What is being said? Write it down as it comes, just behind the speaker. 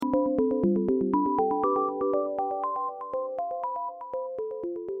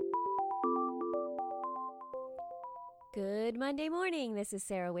Monday morning. This is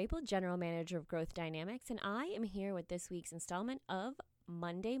Sarah Wapel, General Manager of Growth Dynamics, and I am here with this week's installment of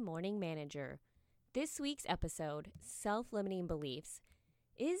Monday Morning Manager. This week's episode, Self-Limiting Beliefs,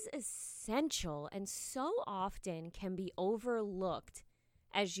 is essential and so often can be overlooked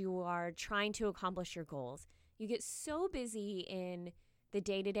as you are trying to accomplish your goals. You get so busy in the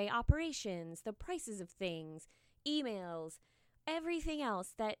day-to-day operations, the prices of things, emails, everything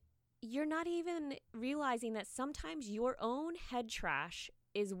else that you're not even realizing that sometimes your own head trash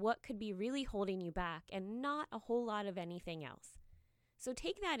is what could be really holding you back and not a whole lot of anything else. So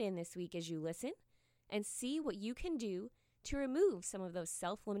take that in this week as you listen and see what you can do to remove some of those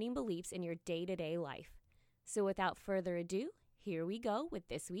self-limiting beliefs in your day-to-day life. So without further ado, here we go with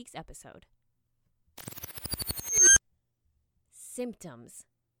this week's episode. Symptoms.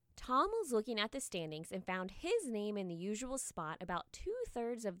 Tom was looking at the standings and found his name in the usual spot about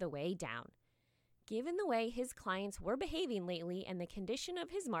 2/3 of the way down. Given the way his clients were behaving lately and the condition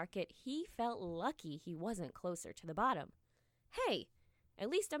of his market, he felt lucky he wasn't closer to the bottom. Hey, at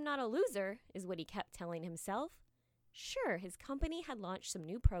least I'm not a loser, is what he kept telling himself. Sure, his company had launched some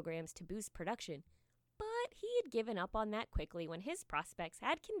new programs to boost production, but he had given up on that quickly when his prospects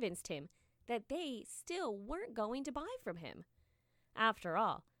had convinced him that they still weren't going to buy from him. After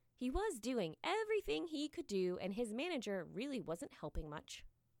all, he was doing everything he could do, and his manager really wasn't helping much.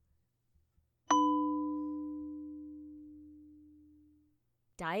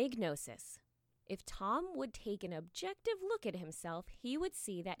 Diagnosis. If Tom would take an objective look at himself, he would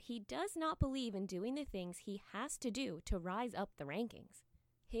see that he does not believe in doing the things he has to do to rise up the rankings.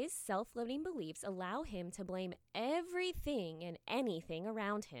 His self-limiting beliefs allow him to blame everything and anything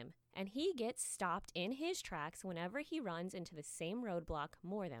around him, and he gets stopped in his tracks whenever he runs into the same roadblock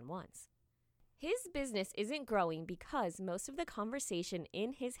more than once. His business isn't growing because most of the conversation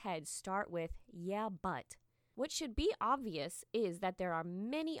in his head start with, yeah, but. What should be obvious is that there are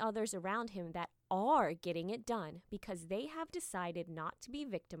many others around him that are getting it done because they have decided not to be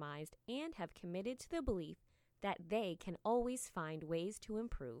victimized and have committed to the belief that they can always find ways to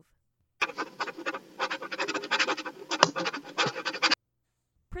improve.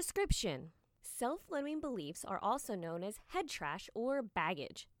 Prescription. Self-limiting beliefs are also known as head trash or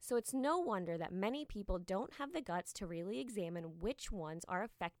baggage, so it's no wonder that many people don't have the guts to really examine which ones are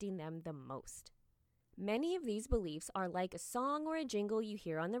affecting them the most. Many of these beliefs are like a song or a jingle you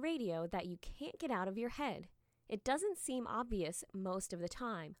hear on the radio that you can't get out of your head. It doesn't seem obvious most of the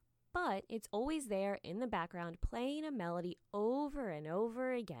time, but it's always there in the background playing a melody over and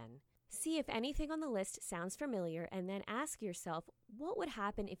over again. See if anything on the list sounds familiar and then ask yourself what would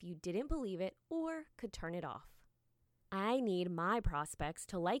happen if you didn't believe it or could turn it off. I need my prospects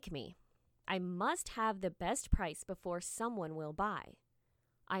to like me. I must have the best price before someone will buy.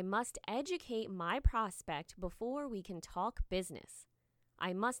 I must educate my prospect before we can talk business.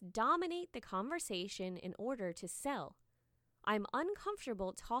 I must dominate the conversation in order to sell. I'm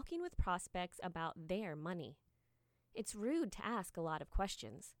uncomfortable talking with prospects about their money. It's rude to ask a lot of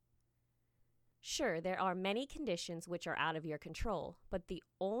questions. Sure, there are many conditions which are out of your control, but the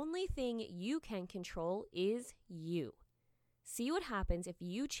only thing you can control is you. See what happens if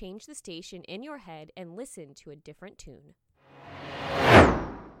you change the station in your head and listen to a different tune.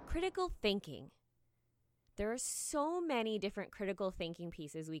 Critical thinking. There are so many different critical thinking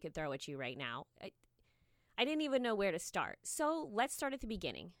pieces we could throw at you right now. I didn't even know where to start. So let's start at the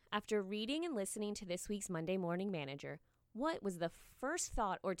beginning. After reading and listening to this week's Monday Morning Manager, what was the first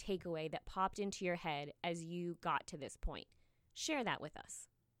thought or takeaway that popped into your head as you got to this point? Share that with us.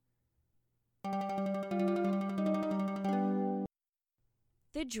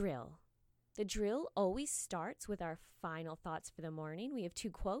 The drill. The drill always starts with our final thoughts for the morning. We have 2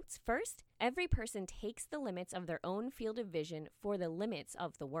 quotes. First, every person takes the limits of their own field of vision for the limits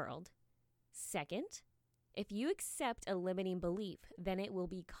of the world. Second, if you accept a limiting belief, then it will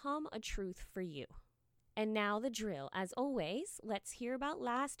become a truth for you. And now the drill. As always, let's hear about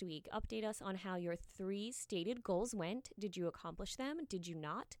last week. Update us on how your 3 stated goals went. Did you accomplish them? Did you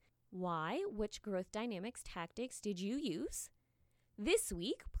not? Why? Which growth dynamics tactics did you use? This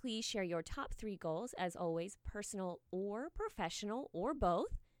week, please share your top 3 goals, as always, personal or professional or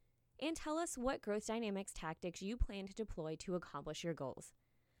both, and tell us what growth dynamics tactics you plan to deploy to accomplish your goals.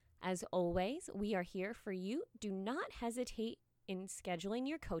 As always, we are here for you. Do not hesitate in scheduling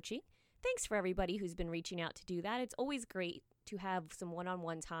your coaching. Thanks for everybody who's been reaching out to do that. It's always great to have some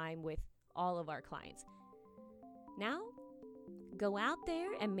one-on-one time with all of our clients. Now, go out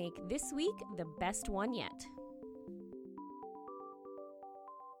there and make this week the best one yet.